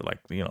weird way, but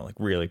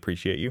really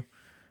appreciate you.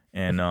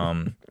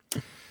 And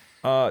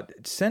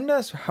send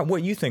us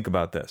what you think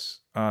about this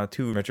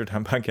to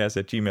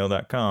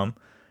retrotimepodcast@gmail.com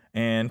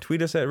and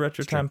tweet us at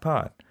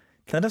retrotimepod.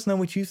 Let us know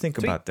what you think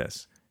about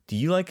this. Do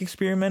you like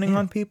experimenting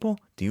on people?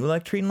 Do you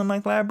like treating them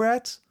like lab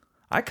rats?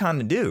 I kind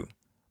of do,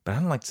 but I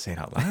don't like to say it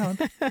out loud.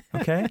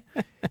 Okay?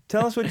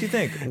 Tell us what you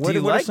think. What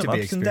are some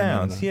ups and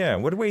downs? Yeah.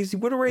 What are ways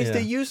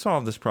that you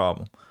solve this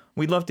problem?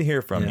 We'd love to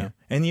hear from you.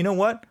 And you know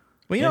what?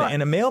 Well,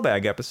 in a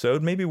mailbag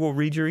episode, maybe we'll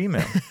read your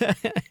email.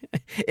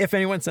 If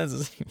anyone sends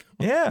us an email.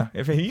 Yeah.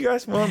 If you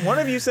guys, one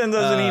of you sends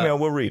us an email,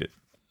 we'll read it.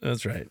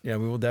 That's right. Yeah,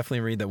 we will definitely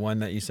read the one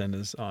that you send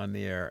us on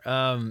the air.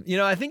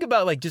 I think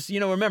about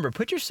remember,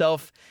 put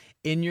yourself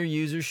in your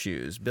user's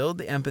shoes, build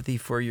the empathy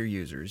for your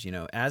users.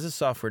 As a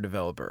software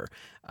developer,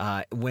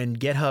 when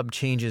GitHub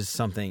changes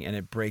something and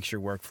it breaks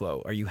your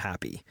workflow, are you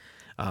happy?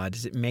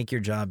 Does it make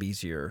your job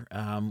easier?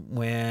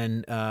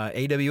 When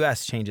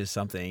AWS changes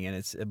something and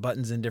it's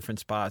buttons in different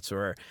spots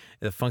or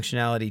the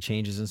functionality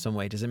changes in some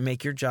way, does it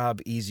make your job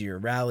easier?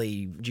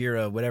 Rally,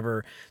 Jira,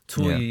 whatever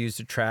tool you use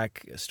to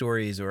track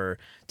stories or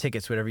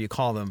tickets, whatever you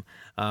call them,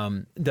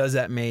 does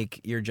that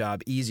make your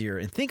job easier?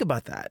 And think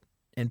about that.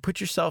 And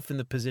put yourself in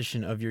the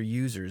position of your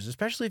users,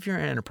 especially if you're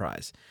an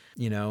enterprise,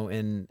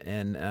 and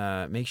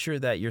make sure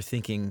that you're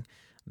thinking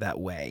that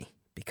way,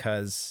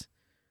 because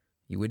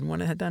you wouldn't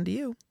want it head down to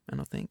you, I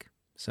don't think.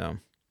 So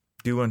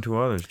do unto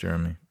others,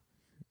 Jeremy.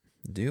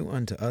 Do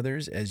unto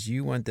others as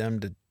you want them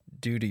to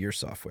do to your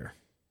software.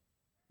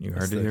 You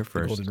heard it here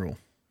first. The golden rule.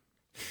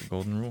 The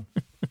golden rule.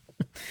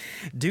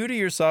 Do to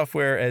your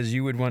software as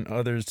you would want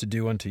others to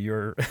do unto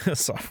your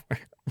software.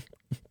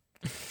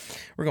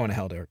 We're going to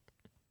hell, Derek.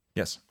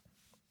 Yes.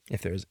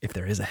 If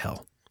there is a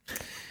hell.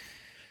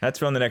 That's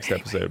from the next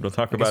episode. We'll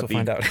talk about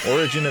the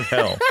origin of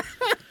hell.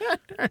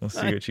 We'll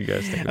see what you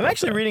guys think. I'm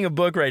actually reading a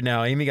book right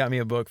now. Amy got me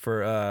a book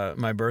for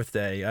my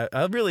birthday.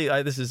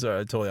 This is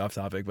totally off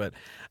topic, but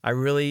I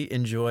really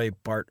enjoy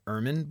Bart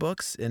Ehrman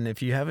books. And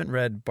if you haven't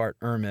read Bart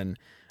Ehrman,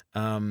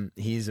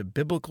 He's a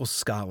biblical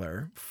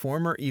scholar,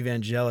 former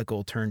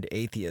evangelical turned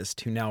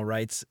atheist who now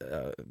writes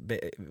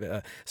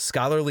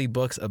scholarly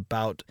books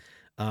about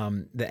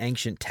the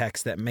ancient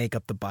texts that make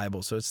up the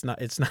Bible. So it's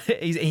not.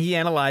 He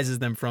analyzes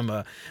them from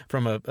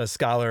a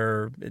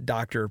scholar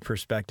doctor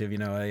perspective. You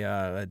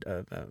know,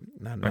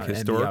 not like MD,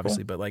 historical,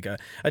 obviously, but like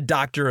a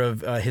doctor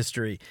of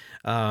history.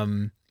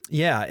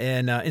 Yeah,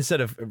 and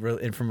instead of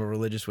from a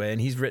religious way,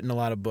 and he's written a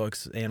lot of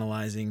books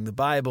analyzing the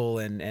Bible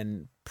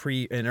and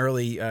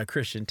early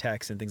Christian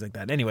texts and things like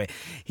that. Anyway,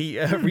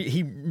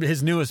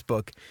 his newest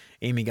book,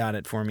 Amy got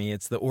it for me.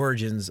 It's The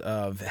Origins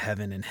of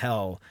Heaven and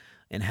Hell,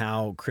 and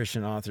how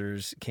Christian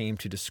authors came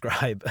to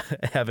describe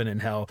heaven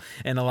and hell,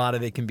 and a lot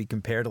of it can be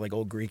compared to like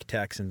old Greek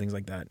texts and things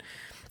like that,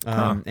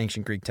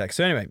 ancient Greek texts.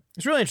 So anyway,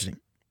 it's really interesting,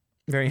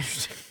 very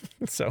interesting.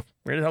 So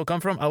where did hell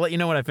come from? I'll let you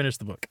know when I finish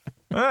the book.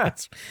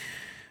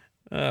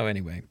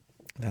 Anyway,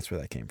 that's where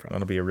that came from.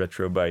 That'll be a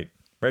retro bite.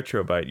 Your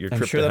I'm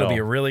trip sure to that'll hell. be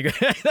a really good.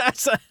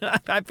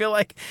 I feel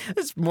like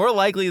it's more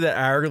likely that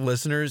our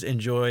listeners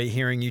enjoy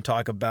hearing you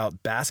talk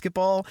about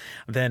basketball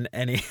than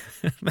any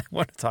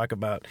want to talk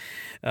about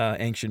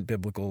ancient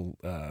biblical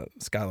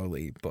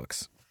scholarly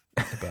books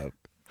about.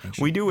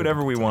 We do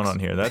whatever we want on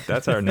here.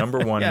 That's our number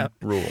one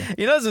rule.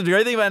 You know, the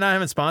great thing about not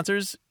having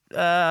sponsors. What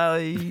are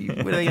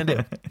they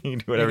gonna do? You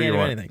do whatever you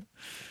want. Anything.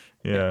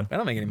 Yeah, I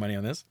don't make any money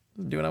on this.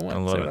 Do what I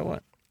want. Say what I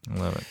want. I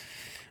love it.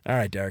 All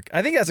right, Derek.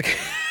 I think that's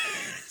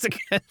it's a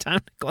good time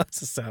to close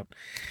this out.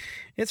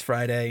 It's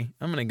Friday.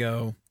 I'm going to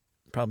go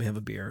probably have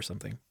a beer or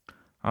something.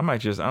 I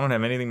don't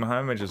have anything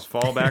behind me. I just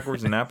fall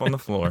backwards and nap on the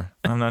floor.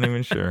 I'm not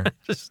even sure.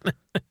 just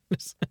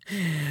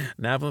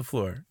nap on the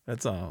floor.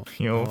 That's all.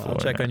 I'll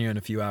check on you in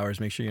a few hours.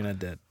 Make sure you're not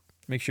dead.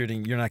 Make sure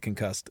you're not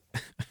concussed.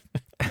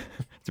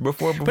 So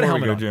before Put a we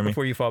helmet go, on Jeremy,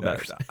 before you fall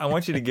backwards. I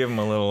want you to give them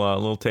a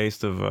little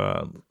taste of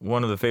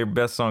one of the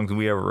best songs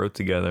we ever wrote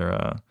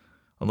together.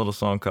 A little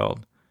song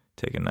called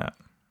 "Take a Nap."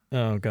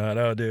 Oh God!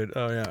 Oh dude!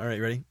 Oh yeah! All right,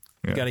 ready?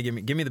 Yeah. You gotta give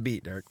me the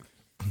beat, Derek.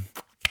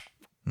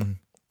 Wait,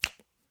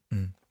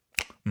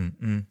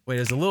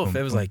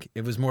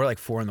 it was more like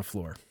 4 on the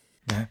floor.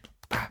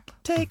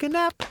 Take a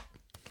nap,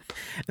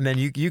 and then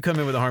you come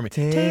in with a harmony.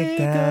 Take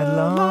that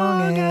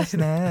long ass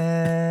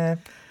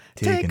nap.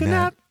 Take a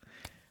nap.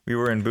 We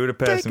were in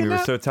Budapest and we were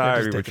so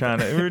tired. We were trying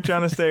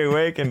to stay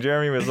awake, and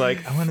Jeremy was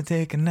like, "I want to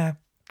take a nap.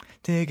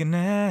 Take a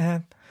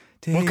nap."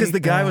 Well, because the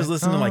guy was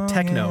listening to like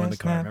techno in the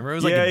car. Remember, it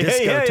was like a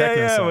disco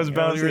techno song. It was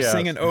bouncy. We were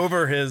singing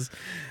over his.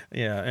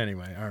 Yeah.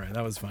 Anyway, all right,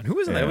 that was fun. Who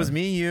was in that? It was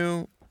me,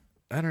 you.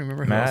 I don't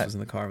remember who else was in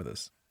the car with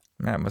us.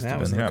 Matt must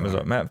have been. Matt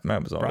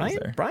was always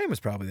there. Brian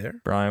was probably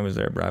there. Brian was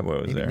there. Brad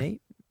Boy was Maybe there.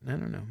 Nate. I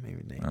don't know.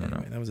 Maybe Nate.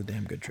 Anyway, that was a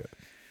damn good trip.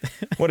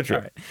 What a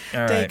trip!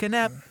 All right. Take a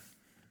nap.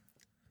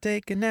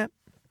 Take a nap.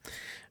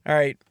 All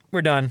right,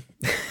 we're done.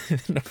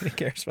 Nobody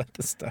cares about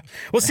this stuff.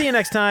 We'll see you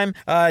next time.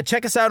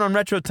 Check us out on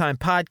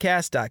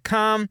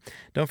RetroTimePodcast.com.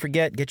 Don't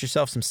forget, get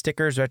yourself some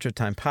stickers,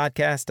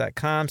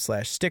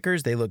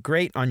 RetroTimePodcast.com/stickers. They look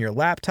great on your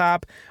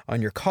laptop,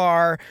 on your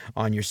car,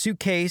 on your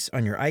suitcase,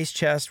 on your ice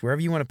chest, wherever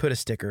you want to put a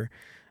sticker.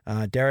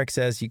 Derek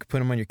says you can put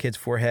them on your kid's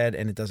forehead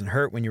and it doesn't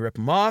hurt when you rip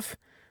them off,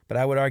 but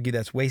I would argue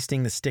that's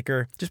wasting the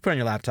sticker. Just put it on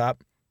your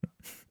laptop.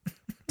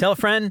 Tell a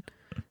friend.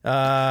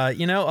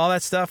 All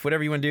that stuff,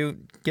 whatever you want to do.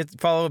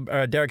 Follow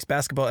Derek's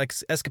basketball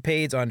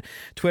escapades on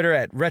Twitter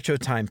at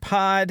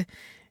RetroTimePod,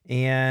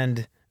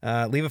 and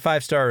leave a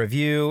 5-star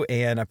review.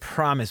 And I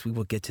promise we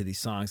will get to these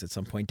songs at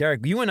some point.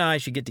 Derek, you and I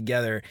should get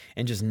together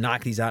and just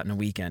knock these out in a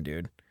weekend,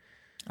 dude.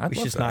 We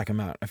should just knock them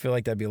out. I feel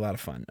like that'd be a lot of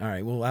fun. All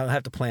right, well, I'll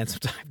have to plan some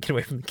time, get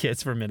away from the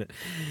kids for a minute,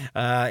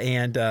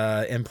 and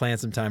plan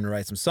some time to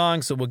write some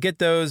songs. So we'll get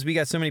those. We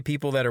got so many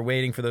people that are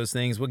waiting for those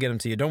things. We'll get them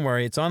to you. Don't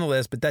worry, it's on the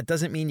list, but that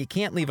doesn't mean you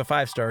can't leave a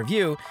 5-star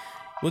review.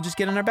 We'll just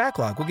get in our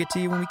backlog. We'll get to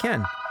you when we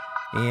can.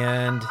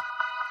 And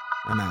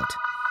I'm out.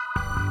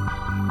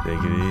 Take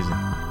it easy.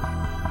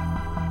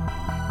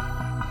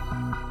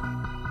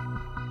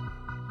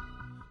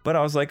 But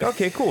I was like,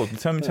 okay, cool.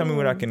 Tell me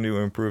what I can do to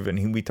improve it.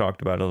 And we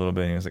talked about it a little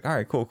bit. And he was like, all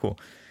right, cool.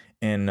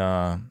 And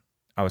I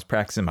was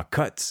practicing my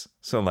cuts.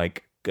 So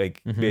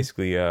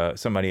basically,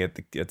 somebody at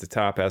the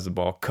top has the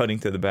ball cutting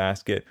to the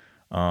basket.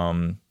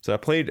 So I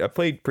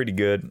played pretty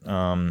good.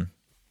 I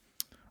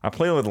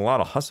play with a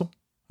lot of hustle.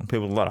 I play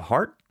with a lot of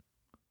heart,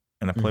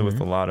 and I play with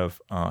a lot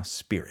of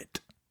spirit.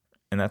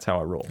 And that's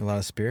how I roll. A lot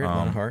of spirit, a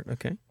lot of heart.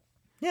 Okay.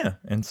 Yeah.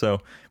 And so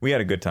we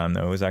had a good time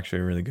though. It was actually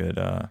a really good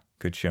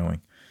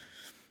showing.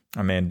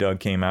 Our man Doug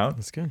came out.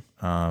 That's good.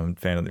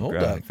 Fan of the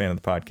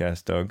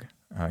podcast. Doug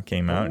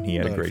came out, and he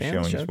had a great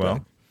showing as well.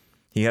 Doug.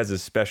 He has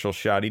this special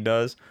shot he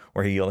does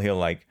where he'll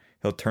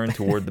turn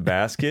toward the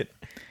basket,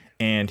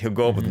 and he'll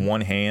go up with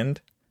one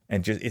hand,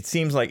 and just it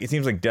seems like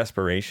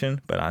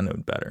desperation, but I know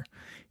better.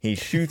 He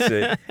shoots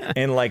it,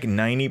 and like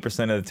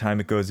 90% of the time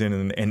it goes in,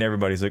 and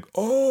everybody's like,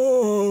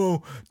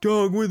 "Oh,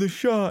 Doug with a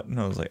shot!" And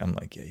I'm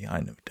like, yeah,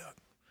 I know Doug,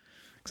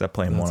 because I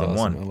play him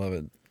one-on-one. I love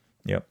it.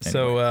 Yep. Anyway.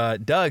 So,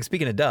 Doug,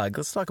 speaking of Doug,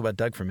 let's talk about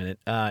Doug for a minute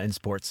in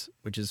sports,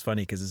 which is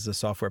funny because it's a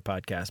software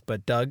podcast.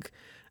 But Doug,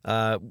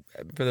 for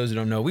those who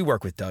don't know, we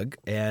work with Doug.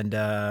 And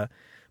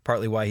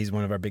partly why he's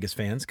one of our biggest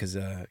fans, because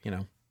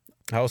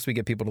how else do we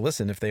get people to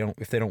listen if they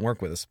don't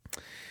work with us?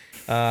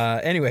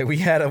 Anyway, we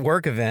had a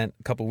work event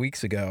a couple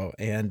weeks ago,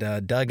 and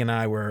Doug and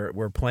I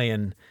were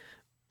playing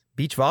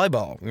beach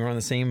volleyball. We were on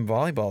the same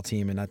volleyball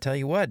team, and I tell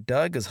you what,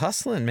 Doug was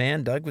hustling,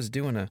 man. Doug was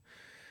doing I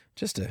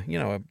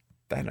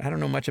don't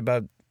know much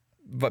about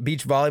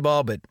beach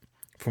volleyball, but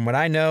from what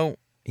I know,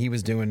 he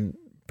was doing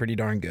pretty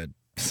darn good.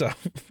 So,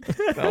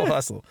 no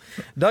hustle.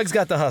 Doug's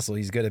got the hustle.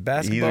 He's good at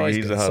basketball.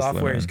 He's good at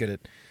software. Man.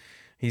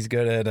 He's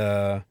good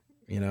at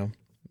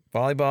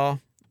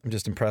volleyball. I'm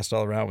just impressed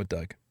all around with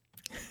Doug.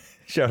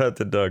 Shout out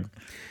to Doug.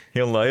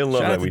 He'll love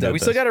that we did this. We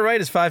still got to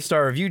write his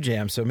 5-star review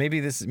jam. So maybe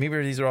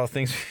these are all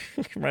things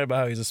we can write about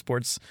how he's a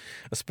sports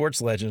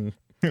legend.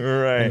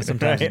 Right. And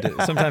sometimes he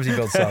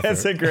builds software.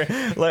 That's a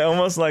great,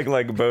 almost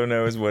like Bo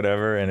knows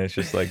whatever, and it's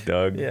just like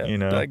Doug. Yeah.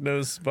 Doug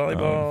knows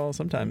volleyball.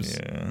 Sometimes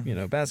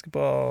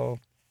basketball.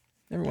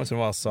 Every once in a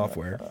while,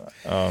 software.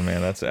 Oh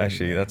man, that's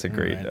a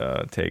great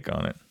take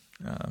on it.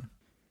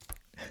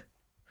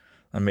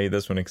 I made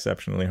this one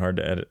exceptionally hard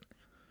to edit.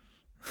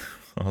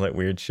 All that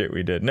weird shit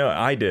we did. No,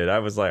 I did. I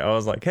was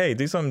like, hey,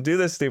 do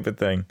this stupid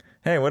thing.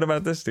 Hey, what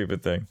about this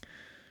stupid thing?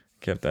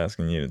 Kept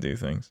asking you to do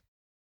things.